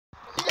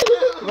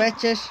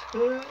British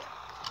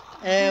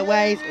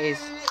Airways is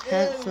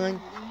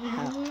cancelling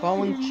at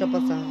Boeing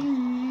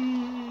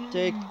 777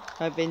 due to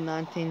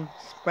COVID-19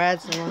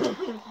 spreads.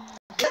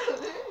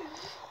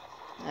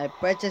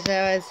 British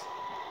Airways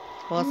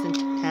forcing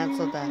to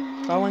cancel the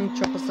Boeing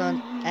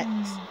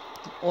 777X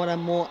order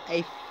more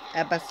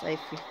Airbus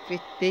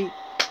A350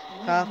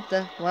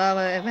 after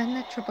rather than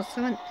the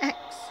 777X.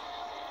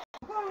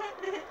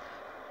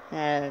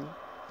 And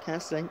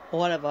cancelling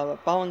order of a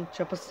Boeing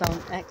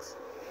 777X.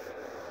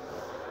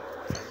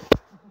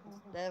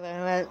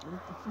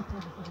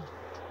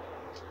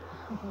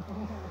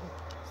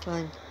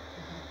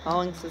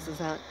 Boeing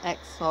 777X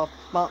of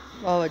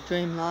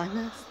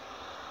Dreamliners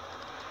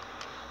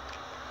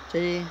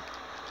due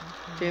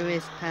to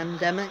this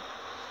pandemic.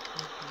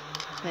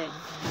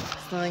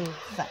 Cancelling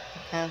set to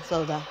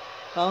cancel the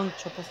Boeing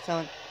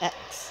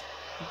 777X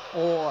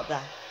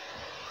order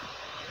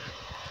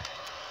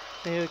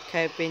due to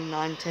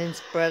COVID-19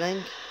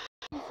 spreading.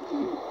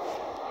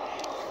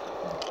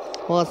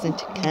 Forcing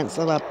to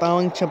cancel the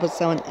Boeing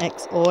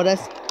 777X orders.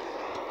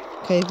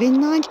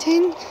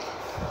 COVID-19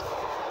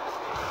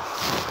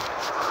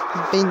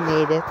 been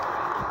needed.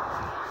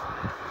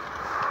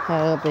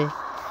 However,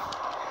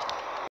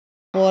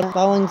 for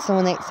Boeing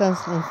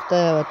 787s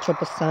instead of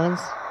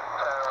 777s.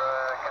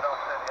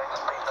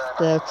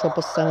 Instead of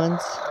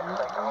 777s.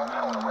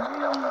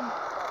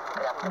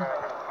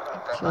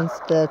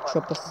 Instead of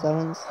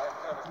 777s.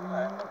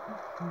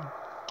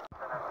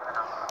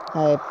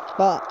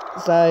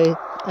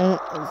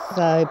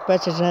 So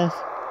British Airways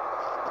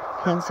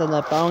cancel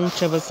the Boeing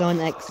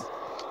 777X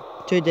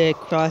to the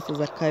crisis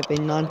of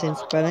COVID-19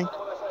 spreading.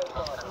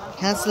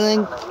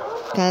 Cancelling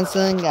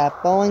the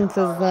Boeing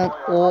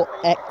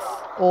 777X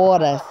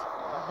orders.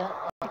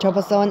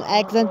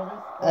 777X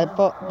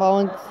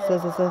Boeing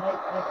 777.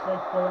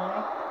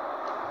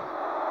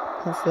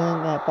 Cancelling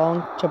the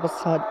Boeing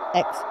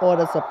 777X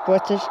orders of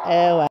British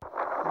Airways.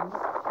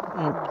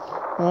 And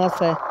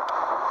also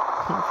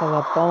for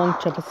the Boeing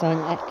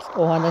 777X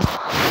orders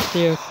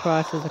due to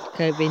crisis of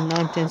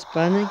COVID-19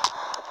 spreading.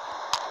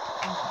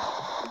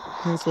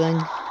 Cancelling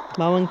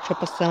Boeing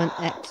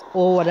 777X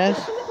orders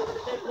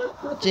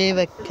due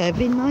to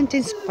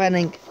COVID-19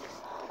 spreading.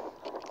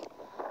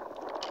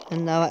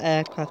 Another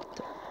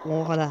aircraft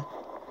order.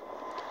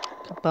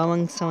 The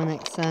Boeing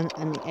 787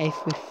 and the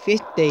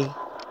A350.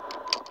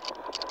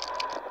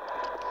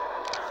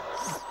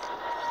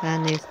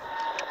 And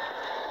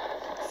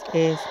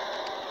is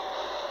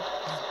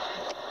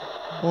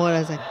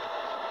orders are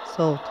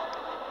sold.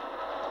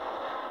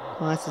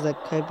 Crisis of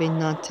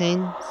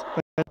COVID-19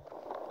 spread.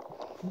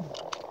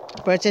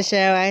 British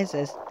Airways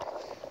is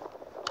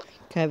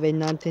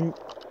COVID-19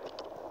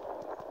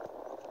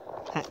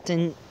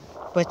 acting.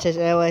 British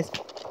Airways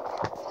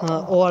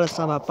orders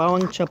of a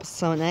Boeing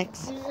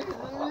 777X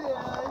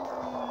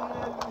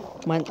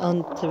went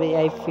on to the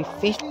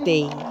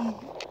A350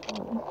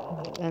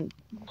 and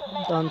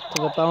on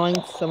to the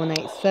Boeing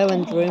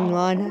 787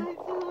 Dreamliner.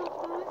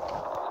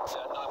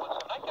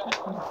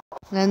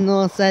 And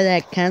also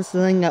they're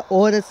cancelling the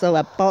orders of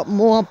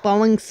more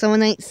Boeing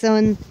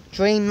 787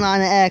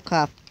 Dreamliner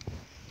aircraft.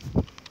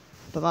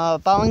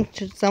 Boeing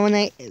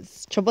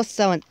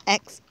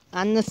 777X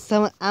and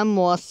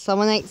more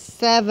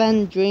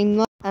 787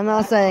 Dreamliner. And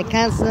also they're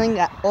cancelling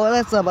the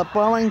orders of a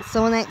Boeing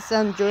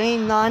 787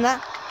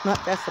 Dreamliner,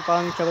 not just the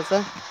Boeing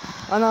 777.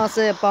 And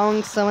also the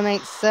Boeing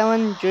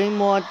 787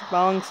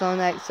 Boeing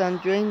 787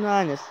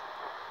 Dreamliners.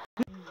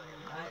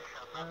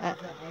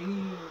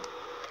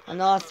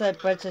 And also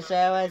British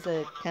Airways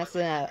are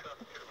cancelling out.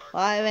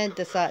 Boeing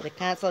decided to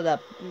cancel the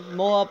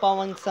more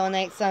Boeing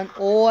 787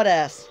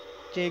 orders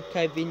due to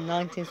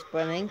COVID-19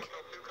 spreading.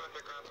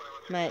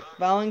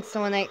 Boeing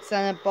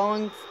 787 and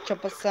Boeing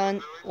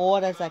 777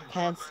 orders are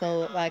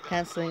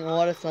cancelling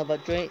orders of a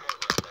Boeing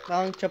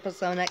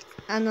 777X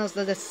and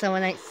also the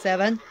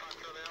 787.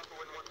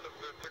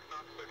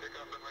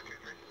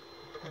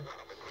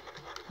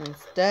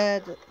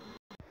 Instead of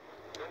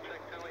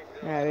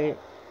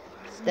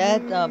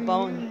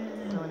Boeing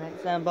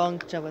 787, Boeing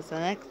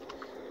 777X,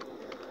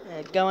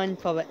 going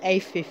for the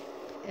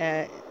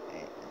A350,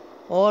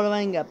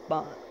 ordering a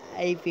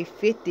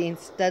A350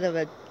 instead of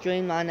a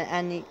Dreamliner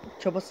and the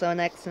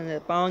 777X and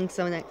the Boeing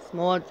 7X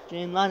more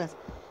Dreamliners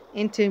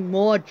into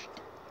more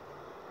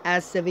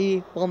as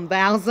the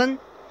 1000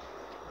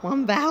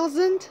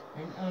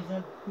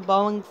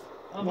 Boeing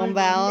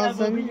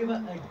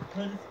 1000.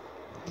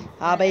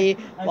 I'll be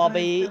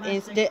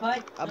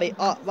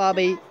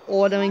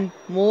ordering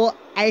more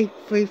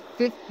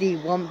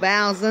A350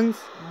 1000s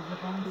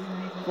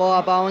for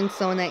a Boeing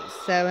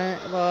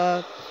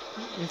 787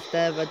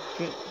 instead of a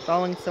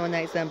Boeing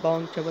 787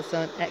 Boeing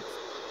 777X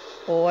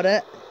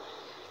order.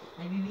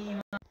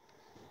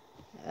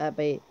 I'll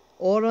be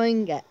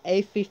ordering an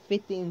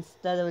A350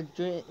 instead of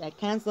a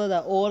cancel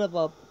the order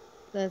for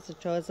that's a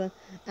choice,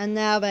 and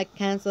now they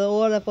cancel the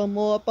order for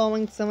more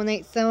Boeing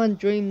 787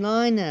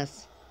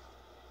 Dreamliners.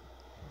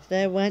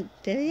 They went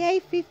to the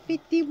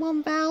A350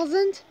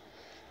 1000.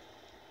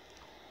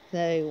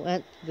 They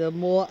went to the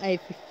more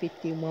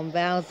A350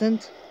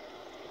 1000.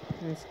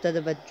 instead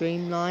of a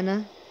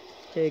Dreamliner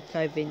to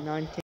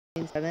COVID-19,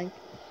 I think.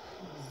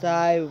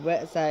 So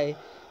we're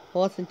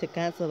forcing to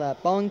cancel our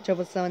Boeing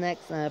 777X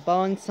and a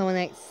Boeing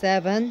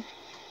 787.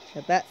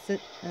 So that's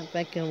it, and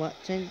thank you for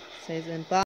watching. Season bye.